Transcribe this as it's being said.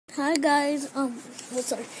Hi guys,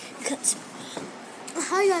 sorry, cuts.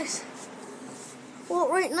 Hi guys. Well,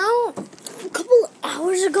 right now, a couple of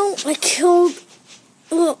hours ago,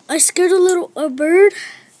 I scared a bird,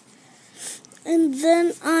 and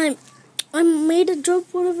then I made it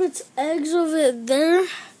drop one of its eggs over there,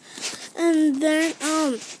 and then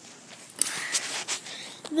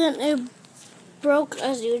it broke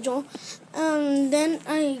as usual, and then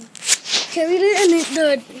I carried it, and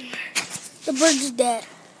the bird's dead.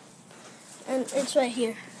 And it's right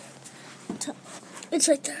here. It's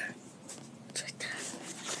right there. It's right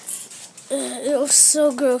there. It was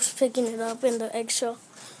so gross picking it up in the eggshell.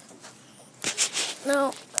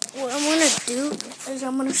 Now, what I'm going to do is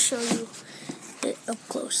I'm going to show you it up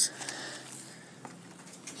close.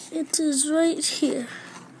 It is right here.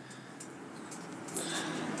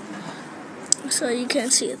 Sorry, you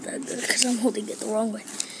can't see it that good because I'm holding it the wrong way.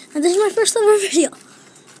 And this is my first ever video.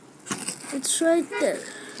 It's right there.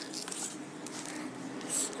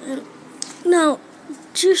 And now,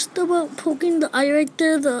 just about poking the eye right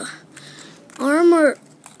there, the arm or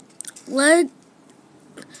leg.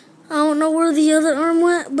 I don't know where the other arm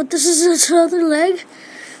went, but this is its other leg.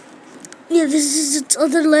 Yeah, this is its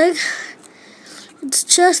other leg. Its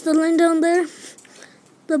chest, the line down there.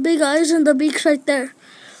 The big eyes and the beak right there.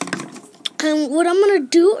 And what I'm going to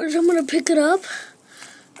do is I'm going to pick it up.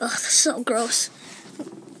 Oh, that's so gross.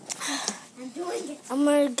 I'm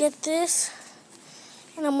going to get this.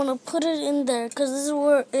 And I'm going to put it in there, because this is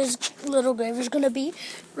where his little grave is going to be.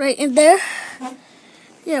 Right in there.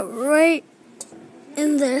 Yeah, right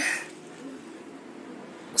in there.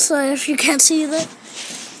 Sorry if you can't see that.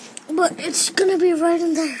 But it's going to be right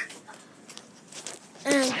in there.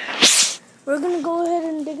 And we're going to go ahead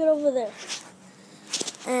and dig it over there.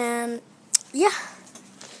 And yeah.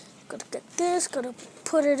 Gotta get this. Gotta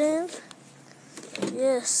put it in.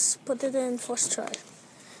 Yes, put it in first try.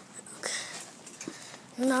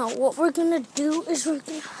 Now, what we're gonna do is we're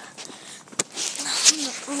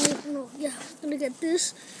gonna get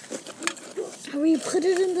this. We put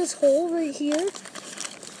it in this hole right here. I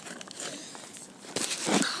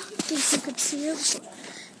think you could see it.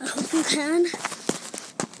 I hope you can.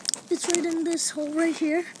 It's right in this hole right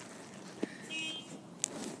here.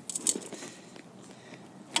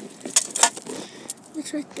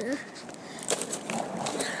 It's right there.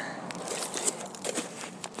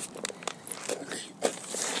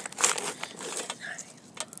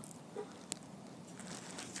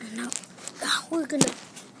 Now we're gonna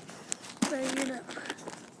bury it up.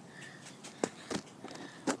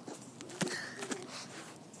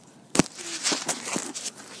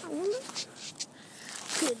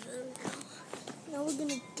 Okay, there we go. Now we're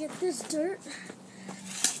gonna get this dirt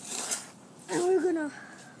and we're gonna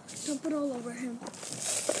dump it all over him.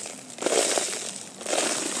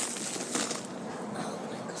 Oh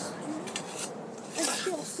my god. I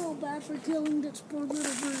feel so bad for killing this poor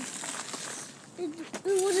little bird. It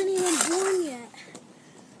wasn't even born yet.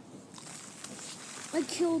 I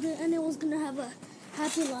killed it and it was gonna have a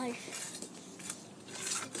happy life.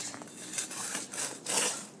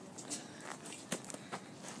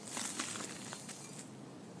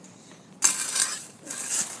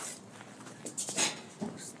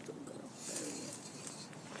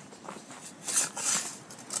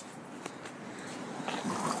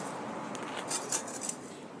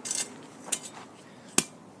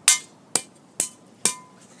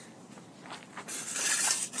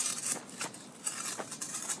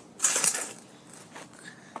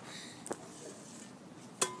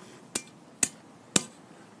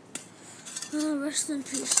 Rest in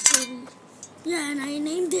peace, Toby. Yeah, and I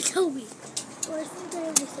named it Toby. Well, I think I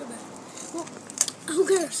already said that. Well, who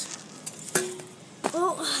cares?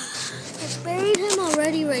 Well, I buried him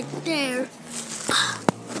already right there.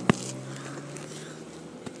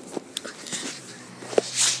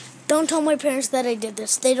 Don't tell my parents that I did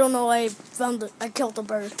this. They don't know I killed the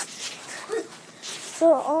bird.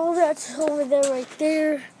 So all that's over there right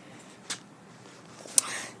there.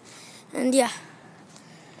 And yeah.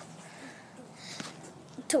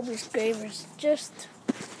 Toby's grave is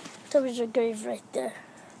Toby's grave right there.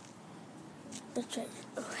 That's right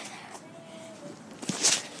over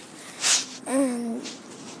there. And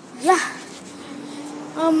yeah.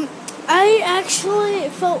 I actually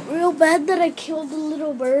felt real bad that I killed the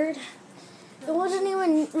little bird. It wasn't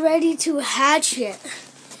even ready to hatch yet.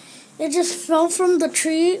 It just fell from the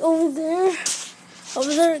tree over there.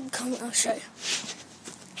 Over there, come, I'll show you.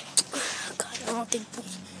 God, I don't think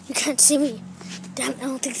you can't see me. Damn, I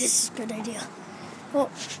don't think this is a good idea. Well,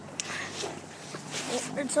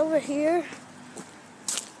 it's over here.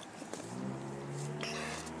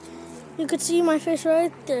 You could see my face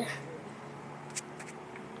right there.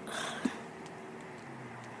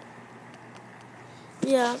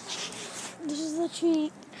 Yeah, this is the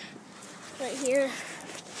tree right here.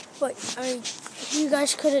 But you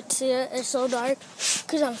guys couldn't see it. It's so dark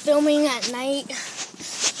because I'm filming at night.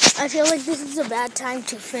 I feel like this is a bad time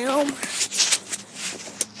to film.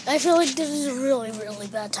 I feel like this is a really, really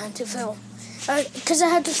bad time to film. Because I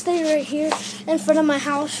had to stay right here in front of my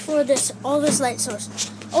house for all this light source.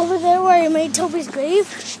 Over there where I made Toby's grave,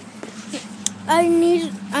 I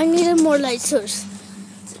needed more light source.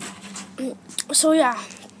 So yeah.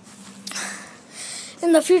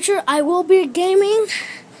 In the future, I will be gaming.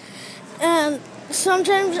 And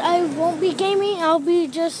sometimes I won't be gaming. I'll be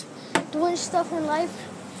just doing stuff in life.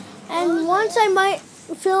 And once I might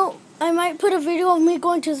put a video of me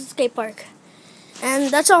going to the skate park.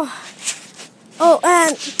 And that's all. Oh,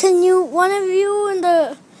 and one of you in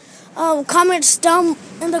the comments down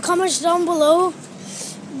below,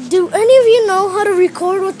 do any of you know how to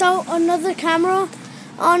record without another camera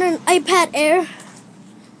on an iPad Air?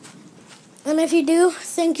 And if you do,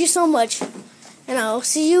 thank you so much. And I'll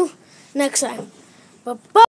see you next time. Bye-bye.